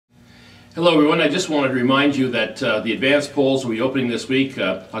Hello everyone, I just wanted to remind you that the advanced polls will be opening this week,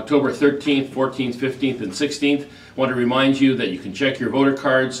 October 13th, 14th, 15th, and 16th. I want to remind you that you can check your voter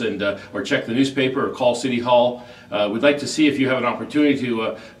cards and or check the newspaper or call City Hall. We'd like to see if you have an opportunity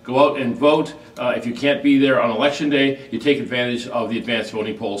to go out and vote. If you can't be there on election day, you take advantage of the advanced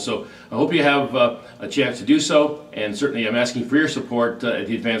voting polls. So I hope you have a chance to do so, and certainly I'm asking for your support at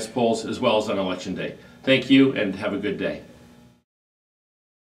the advanced polls as well as on election day. Thank you and have a good day.